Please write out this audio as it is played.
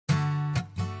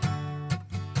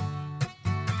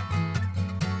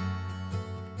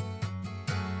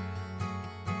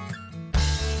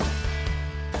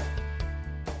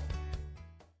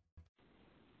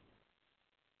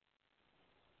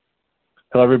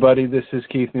Hello, everybody. This is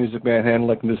Keith, MuzikMan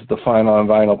Hannaleck, and this is the Final on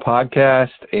Vinyl podcast,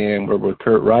 and we're with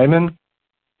Kurt Reiman.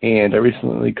 And I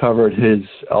recently covered his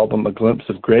album, A Glimpse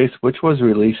of Grace, which was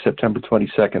released September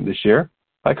 22nd this year.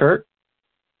 Hi, Kurt.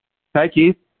 Hi,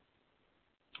 Keith.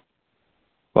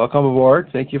 Welcome aboard.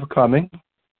 Thank you for coming.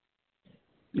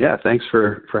 Yeah, thanks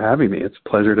for having me. It's a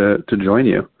pleasure to join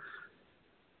you.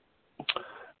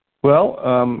 Well,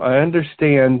 I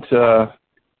understand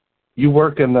you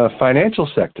work in the financial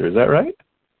sector. Is that right?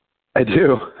 I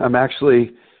do. I'm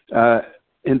actually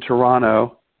in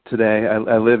Toronto today.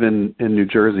 I live in New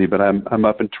Jersey, but I'm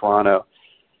up in Toronto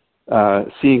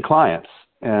seeing clients.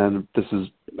 And this is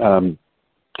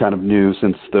kind of new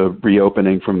since the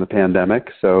reopening from the pandemic.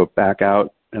 So back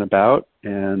out and about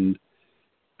and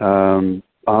on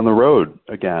the road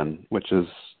again, which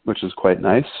is quite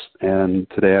nice. And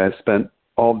today I spent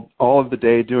all of the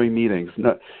day doing meetings.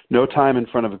 No time in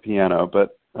front of a piano,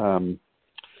 but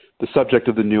the subject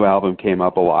of the new album came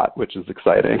up a lot, which is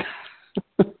exciting.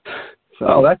 So,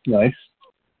 oh, that's nice.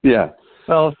 Yeah.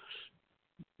 Well,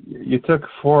 you took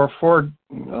four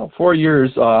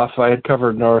years off. I had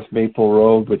covered North Maple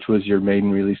Road, which was your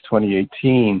maiden release,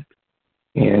 2018,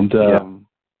 and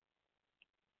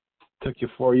took you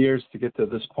 4 years to get to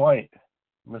this point.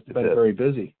 You must have been very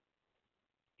busy.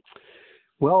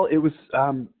 Well, it was,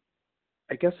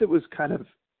 I guess it was kind of,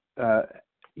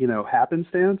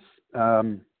 happenstance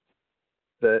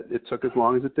that it took as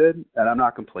long as it did. And I'm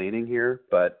not complaining here,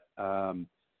 but I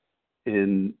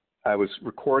was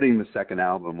recording the second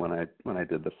album when I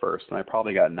did the first, and I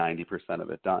probably got 90%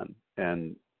 of it done.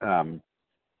 And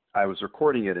I was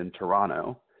recording it in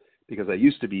Toronto because I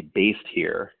used to be based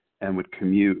here and would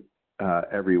commute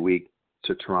every week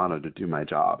to Toronto to do my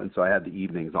job. And so I had the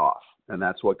evenings off. And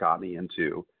that's what got me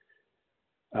into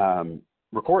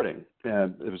recording.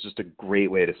 It was just a great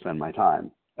way to spend my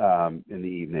time in the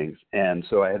evenings. And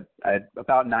so I had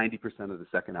about 90% of the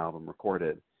second album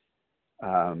recorded.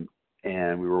 And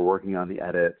we were working on the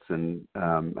edits, and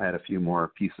I had a few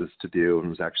more pieces to do, and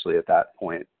was actually at that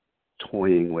point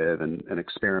toying with and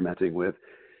experimenting with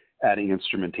adding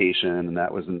instrumentation. And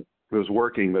it was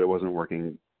working, but it wasn't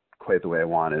working quite the way I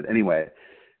wanted. Anyway,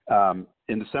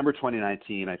 in December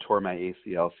 2019, I tore my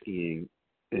ACL skiing,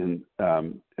 and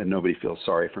nobody feels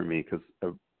sorry for me because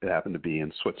it happened to be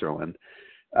in Switzerland,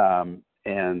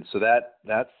 and so that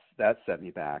set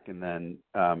me back. And then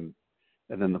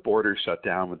the borders shut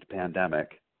down with the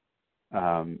pandemic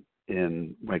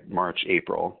in like March,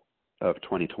 April of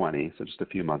 2020. So just a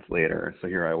few months later. So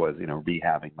here I was,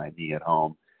 rehabbing my knee at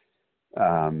home,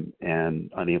 and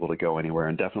unable to go anywhere,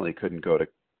 and definitely couldn't go to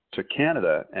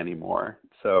Canada anymore.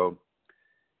 So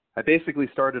I basically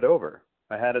started over.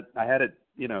 I had it,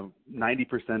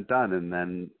 90% done, and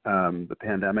then the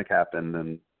pandemic happened,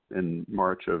 and in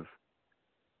March of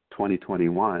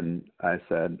 2021, I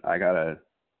said I gotta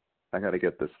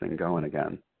get this thing going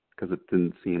again, because it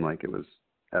didn't seem like it was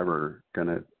ever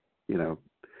gonna,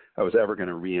 I was ever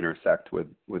gonna re-intersect with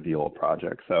the old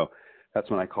project. So that's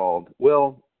when I called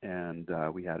Will, and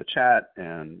we had a chat,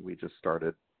 and we just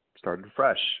started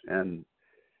fresh. And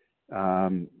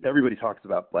everybody talks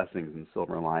about blessings and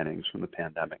silver linings from the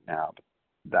pandemic now, but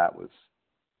that was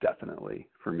definitely,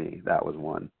 for me, that was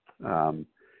one.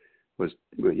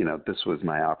 This was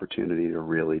my opportunity to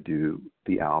really do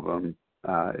the album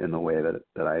in the way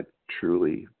that I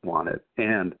truly wanted,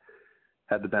 and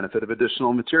had the benefit of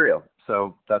additional material.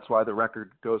 So that's why the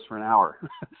record goes for an hour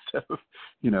instead of,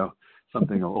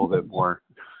 something a little bit more,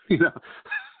 a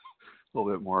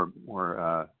little bit more,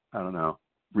 I don't know,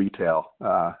 retail.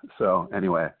 So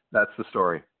anyway, that's the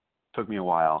story. Took me a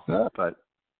while, but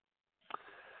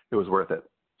it was worth it.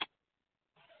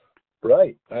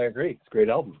 Right. I agree. It's a great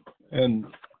album, and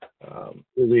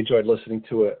really enjoyed listening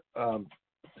to it.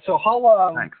 So how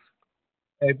long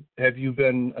have you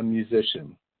been a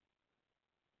musician?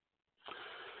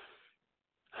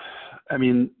 I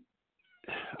mean,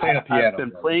 playing a piano. I've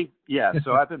been playing,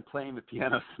 so I've been playing the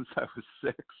piano since I was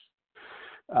 6.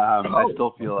 I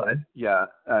still feel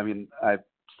I mean, I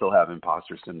still have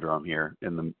imposter syndrome here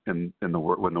in the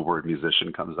word, when the word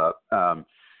musician comes up.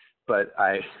 But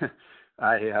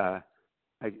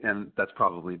and that's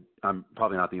I'm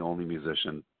probably not the only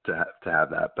musician to have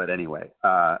that. But anyway,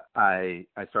 I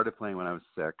started playing when I was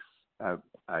 6.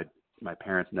 My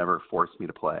parents never forced me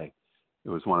to play. It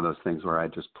was one of those things where I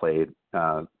just played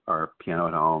our piano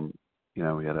at home.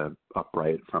 We had a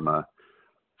upright from a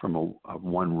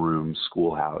one-room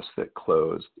schoolhouse that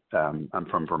closed. I'm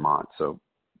from Vermont, so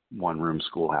one-room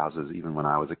schoolhouses, even when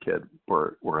I was a kid,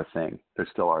 were a thing. There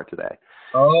still are today.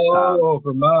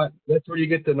 Vermont. That's where you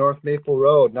get the North Maple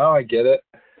Road. Now I get it.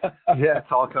 Yeah,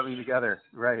 it's all coming together,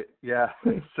 right? Yeah.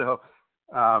 So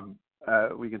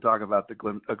we can talk about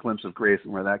A Glimpse of Grace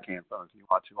and where that came from if you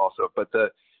want to also. But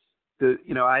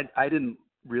I didn't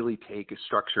really take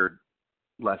structured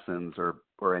lessons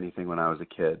or anything when I was a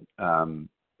kid.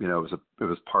 It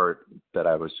was part that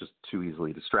I was just too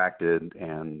easily distracted,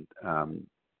 and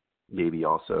maybe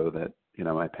also that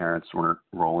my parents weren't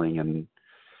rolling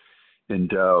in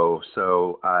dough.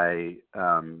 So I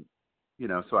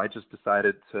just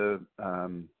decided to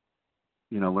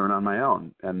learn on my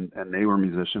own, and they were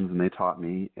musicians and they taught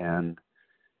me. And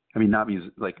I mean, not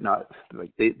music,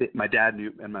 my dad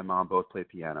knew, and my mom both played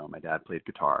piano. My dad played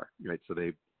guitar, right? So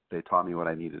they taught me what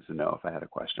I needed to know if I had a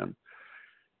question.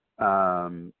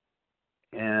 And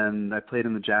I played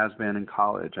in the jazz band in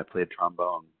college. I played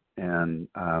trombone, and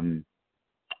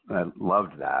I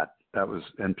loved that.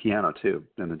 And piano too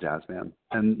in the jazz band.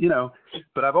 And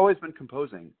but I've always been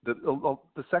composing.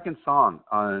 The second song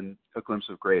on A Glimpse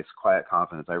of Grace, Quiet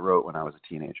Confidence, I wrote when I was a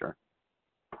teenager.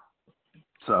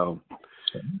 So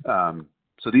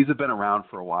these have been around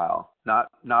for a while,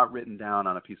 not written down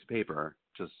on a piece of paper,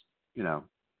 just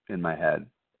in my head.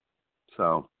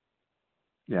 So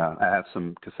yeah, I have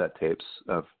some cassette tapes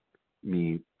of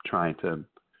me trying to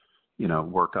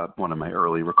work up one of my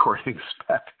early recordings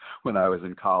back when I was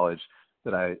in college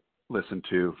that I listened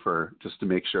to just to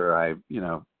make sure I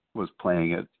was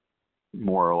playing it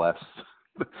more or less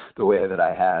the way that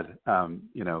I had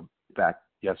back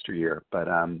yesteryear. But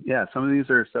yeah, some of these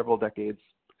are several decades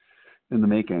in the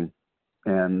making,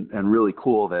 and really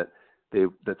cool that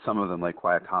some of them, like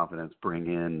Quiet Confidence, bring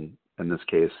in this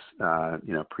case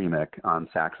Premick on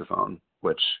saxophone,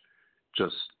 which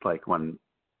just like when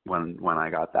I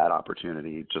got that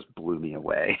opportunity just blew me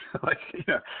away. I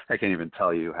can't even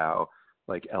tell you how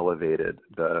elevated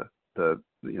the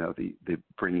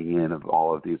bringing in of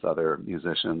all of these other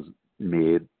musicians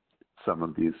made some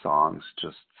of these songs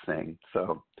just sing.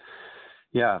 So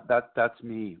yeah, that's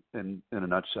me in a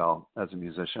nutshell as a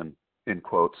musician, in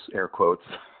quotes, air quotes.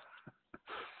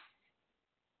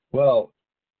 Well,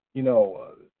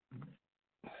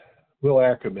 Will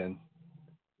Ackerman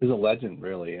is a legend,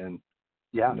 really, and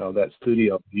yeah, that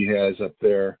studio he has up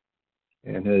there,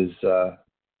 and his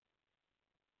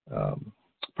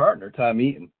partner Tom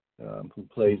Eaton, who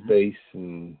plays bass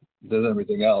and does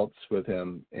everything else with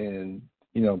him, and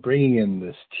bringing in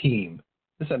this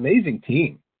amazing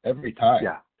team every time.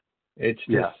 Yeah, it's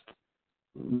just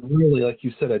really, like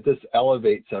you said, it just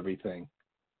elevates everything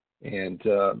and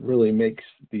really makes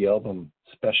the album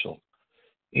special.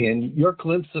 And your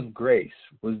Glimpse of Grace,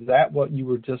 was that what you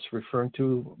were just referring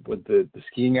to with the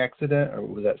skiing accident, or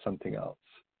was that something else?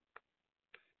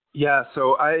 Yeah,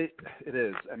 so it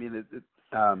is. I mean,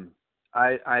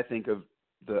 I think of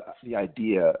the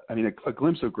idea. I mean, a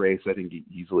glimpse of grace, I think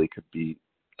easily could be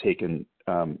taken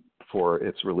for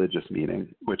its religious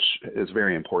meaning, which is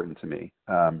very important to me.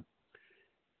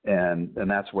 And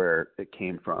that's where it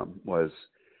came from, was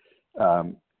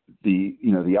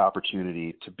the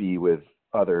opportunity to be with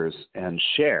others and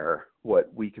share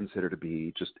what we consider to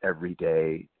be just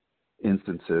everyday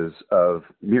instances of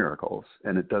miracles.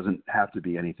 And it doesn't have to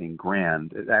be anything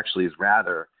grand. It actually is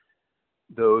rather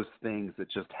those things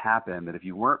that just happen that if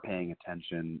you weren't paying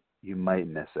attention, you might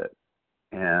miss it.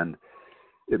 And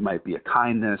it might be a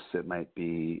kindness, it might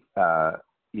be that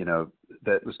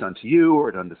was done to you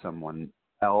or done to someone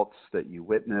else that you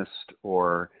witnessed,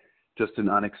 or just an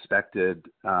unexpected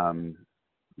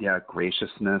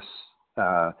graciousness.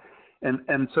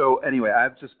 And so anyway,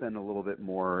 I've just been a little bit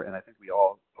more, and I think we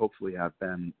all hopefully have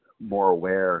been more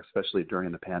aware, especially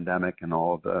during the pandemic and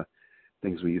all of the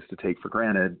things we used to take for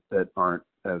granted that aren't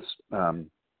as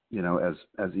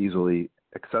as easily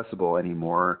accessible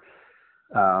anymore.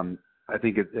 I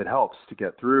think it helps to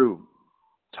get through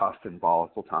tough and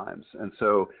volatile times. And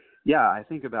so, yeah, I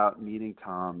think about meeting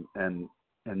Tom and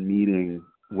meeting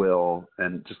Will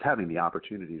and just having the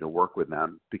opportunity to work with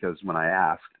them, because when I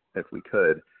asked if we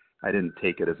could, I didn't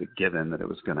take it as a given that it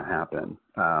was going to happen.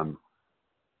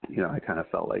 I kind of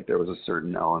felt like there was a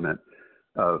certain element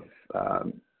of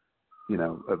a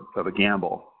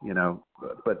gamble,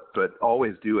 but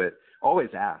always do it, always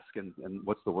ask. And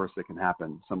what's the worst that can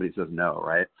happen? Somebody says no,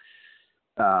 right?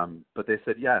 But they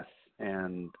said yes.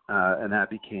 And that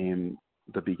became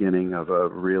the beginning of a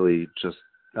really just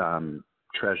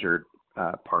treasured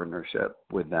partnership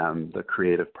with them. The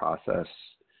creative process,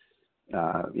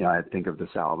 I think of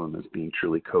this album as being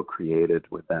truly co-created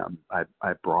with them.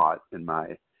 I brought in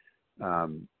my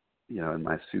in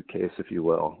my suitcase, if you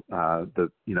will, the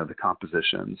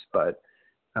compositions, but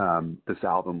this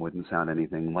album wouldn't sound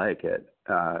anything like it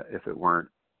if it weren't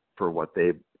for what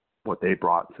they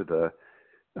brought to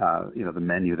the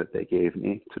menu that they gave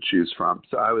me to choose from.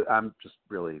 So I'm just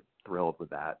really thrilled with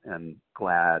that and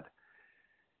glad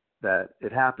that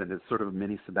it happened. It's sort of a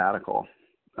mini sabbatical,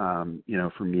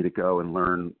 for me to go and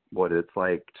learn what it's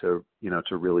like to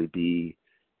really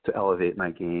to elevate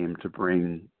my game, to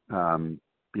bring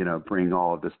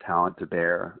all of this talent to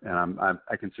bear. And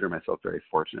I consider myself very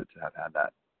fortunate to have had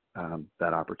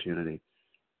that opportunity.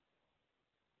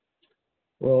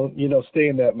 Well, stay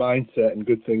in that mindset and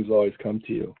good things always come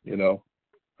to you,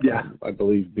 Yeah. I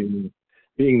believe being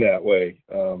that way,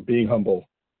 being humble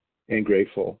and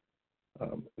grateful,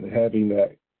 and having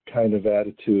that kind of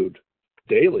attitude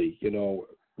daily,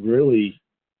 really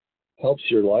helps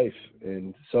your life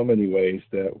in so many ways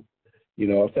that,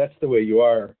 if that's the way you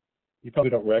are, you probably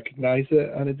don't recognize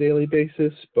it on a daily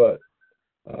basis, but,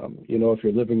 if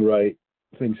you're living right,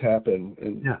 things happen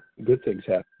and good things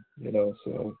happen,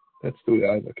 so that's the way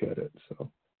I look at it.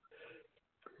 So.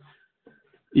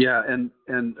 Yeah. And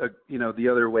the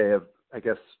other way of, I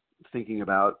guess, thinking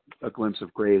about A Glimpse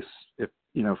of Grace, if,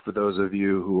 for those of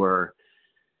you who are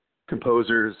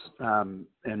composers and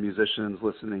musicians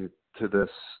listening to this,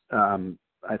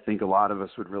 I think a lot of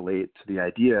us would relate to the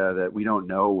idea that we don't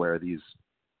know where these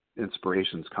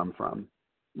inspirations come from,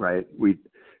 right?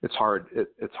 It's hard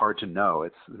to know.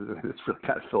 It's really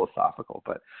kind of philosophical,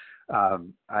 but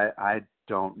I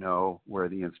don't know where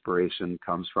the inspiration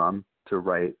comes from to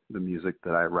write the music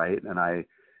that I write, and I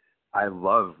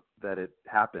love that it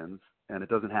happens, and it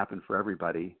doesn't happen for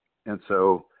everybody, and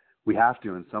so we have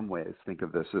to, in some ways, think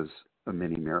of this as a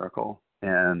mini miracle.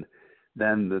 And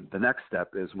then the next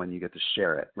step is when you get to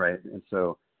share it, right? And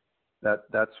so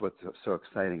that's what's so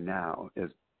exciting now,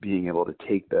 is being able to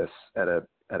take this at a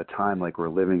time like we're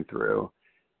living through,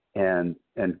 and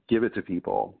give it to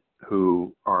people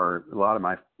who are a lot of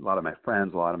my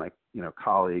friends, a lot of my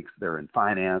colleagues. They're in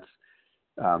finance.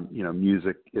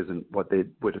 Music isn't what they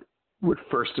would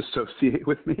first associate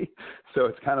with me, so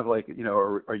it's kind of like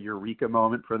a eureka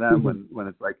moment for them when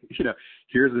it's like,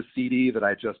 here's a CD that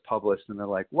I just published, and they're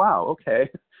like, wow, okay,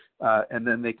 and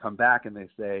then they come back and they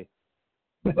say,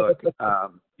 look,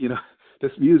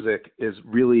 this music is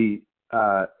really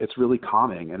it's really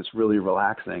calming and it's really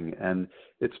relaxing, and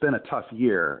it's been a tough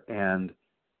year, and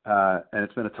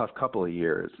it's been a tough couple of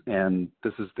years, and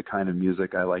this is the kind of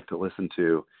music I like to listen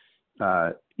to,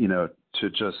 to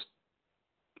just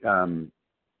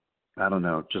I don't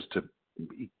know, just to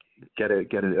get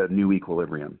a new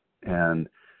equilibrium. And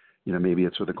maybe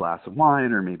it's with a glass of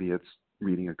wine, or maybe it's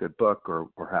reading a good book, or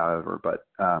however, but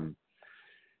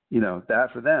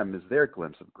that for them is their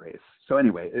glimpse of grace. So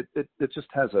anyway, it just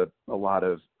has a lot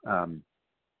of a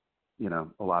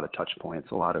lot of touch points,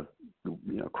 a lot of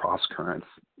cross currents,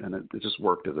 and it just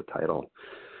worked as a title.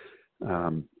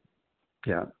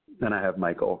 And I have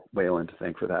Michael Whalen to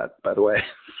thank for that, by the way.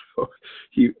 So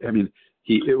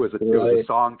it was a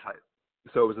song title.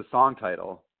 So it was a song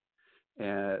title,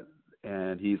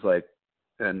 and he's like,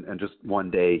 and just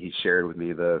one day he shared with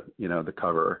me the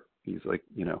cover. He's like,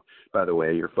 by the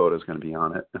way, your photo's going to be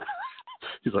on it.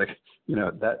 He's like,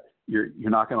 that you're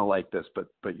not going to like this, but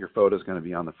your photo's going to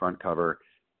be on the front cover.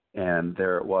 And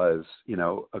there it was,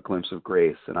 A Glimpse of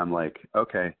Grace. And I'm like,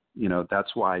 okay,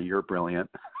 that's why you're brilliant.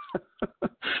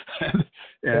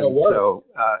 and it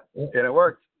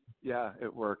worked. Yeah,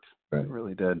 it worked. Right. It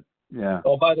really did. Yeah.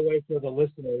 Oh, by the way, for the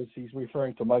listeners, he's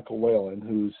referring to Michael Whalen,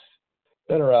 who's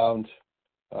been around,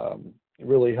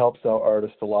 really helps out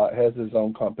artists a lot, has his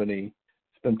own company.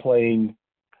 He's been playing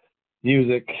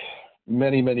music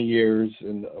many, many years,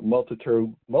 and a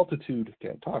multitude,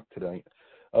 can't talk tonight,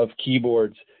 of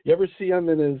keyboards. You ever see him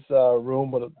in his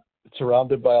room with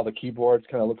surrounded by all the keyboards?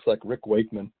 Kind of looks like Rick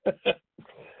Wakeman.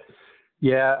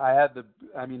 Yeah,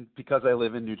 because I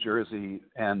live in New Jersey,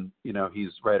 and he's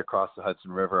right across the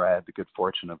Hudson River, I had the good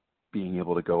fortune of being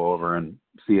able to go over and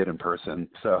see it in person.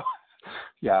 So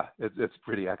yeah, it's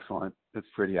pretty excellent. It's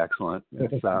pretty excellent.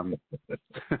 It's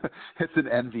it's an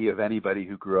envy of anybody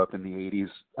who grew up in the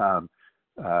 80s,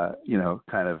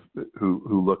 kind of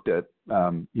who looked at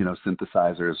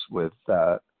synthesizers with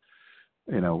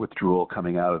with drool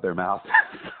coming out of their mouth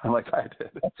like I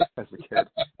did as a kid.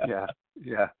 Yeah.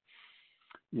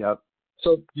 Yep.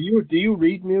 So do you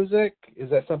read music? Is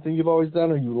that something you've always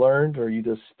done, or you learned, or you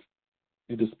just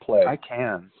play? I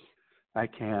can. I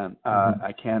can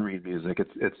read music.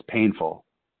 It's painful.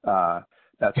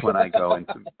 That's when I go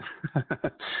into my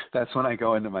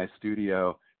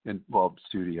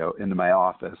into my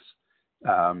office,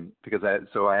 because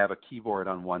I have a keyboard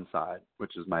on one side,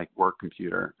 which is my work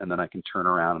computer, and then I can turn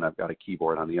around and I've got a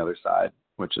keyboard on the other side,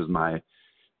 which is my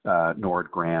Nord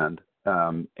Grand,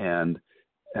 and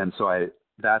so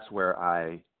that's where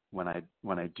I when I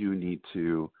do need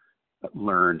to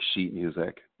learn sheet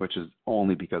music, which is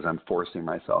only because I'm forcing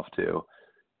myself to,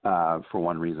 for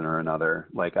one reason or another.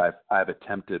 Like I've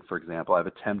attempted, for example,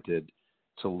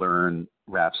 to learn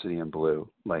Rhapsody in Blue.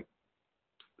 Like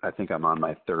I think I'm on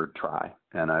my third try,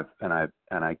 and I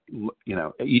you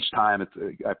know, each time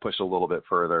I push a little bit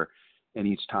further, and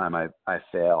each time I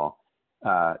fail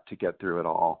to get through it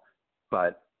all.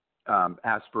 But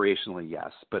aspirationally,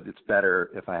 yes, but it's better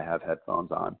if I have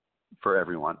headphones on for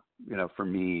everyone, you know, for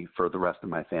me, for the rest of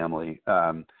my family,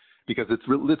 because it's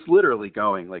literally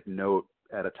going like note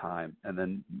at a time, and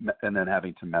then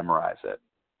having to memorize it.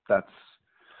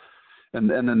 And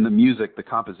then the music, the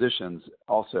compositions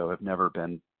also have never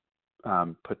been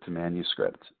put to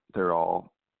manuscript. They're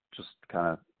all just kind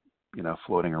of, you know,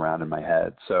 floating around in my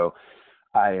head. So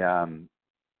I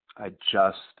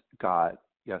just got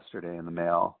yesterday in the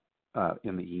mail,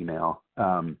 in the email,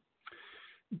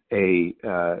 a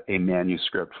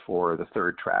manuscript for the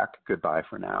third track, Goodbye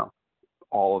for Now,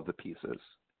 all of the pieces,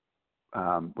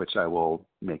 which I will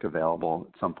make available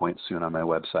at some point soon on my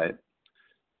website.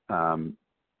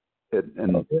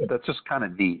 That's just kind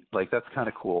of neat. Like, that's kind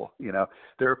of cool. You know,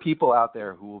 there are people out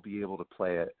there who will be able to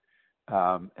play it.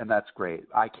 And that's great.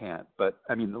 I can't, but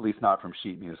I mean, at least not from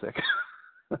sheet music,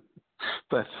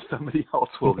 but somebody else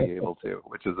will be able to,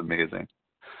 which is amazing.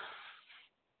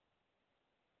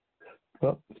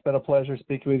 Well, it's been a pleasure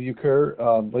speaking with you, Kurt.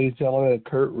 Ladies and gentlemen,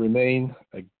 Kurt Reiman,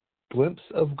 A Glimpse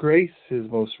of Grace, his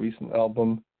most recent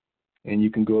album. And you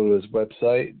can go to his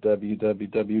website,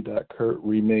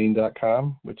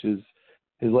 www.kurtreiman.com, which is,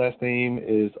 his last name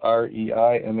is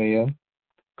Reiman.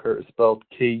 Kurt is spelled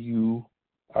Kurt.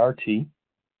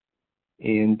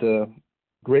 And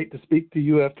great to speak to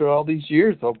you after all these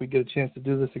years. Hope we get a chance to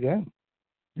do this again.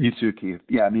 You too, Keith.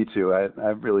 Yeah, me too. I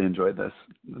really enjoyed this.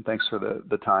 Thanks for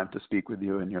the time to speak with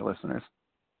you and your listeners.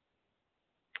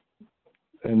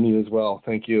 And me as well.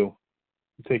 Thank you.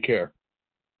 Take care.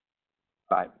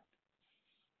 Bye.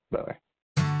 Bye.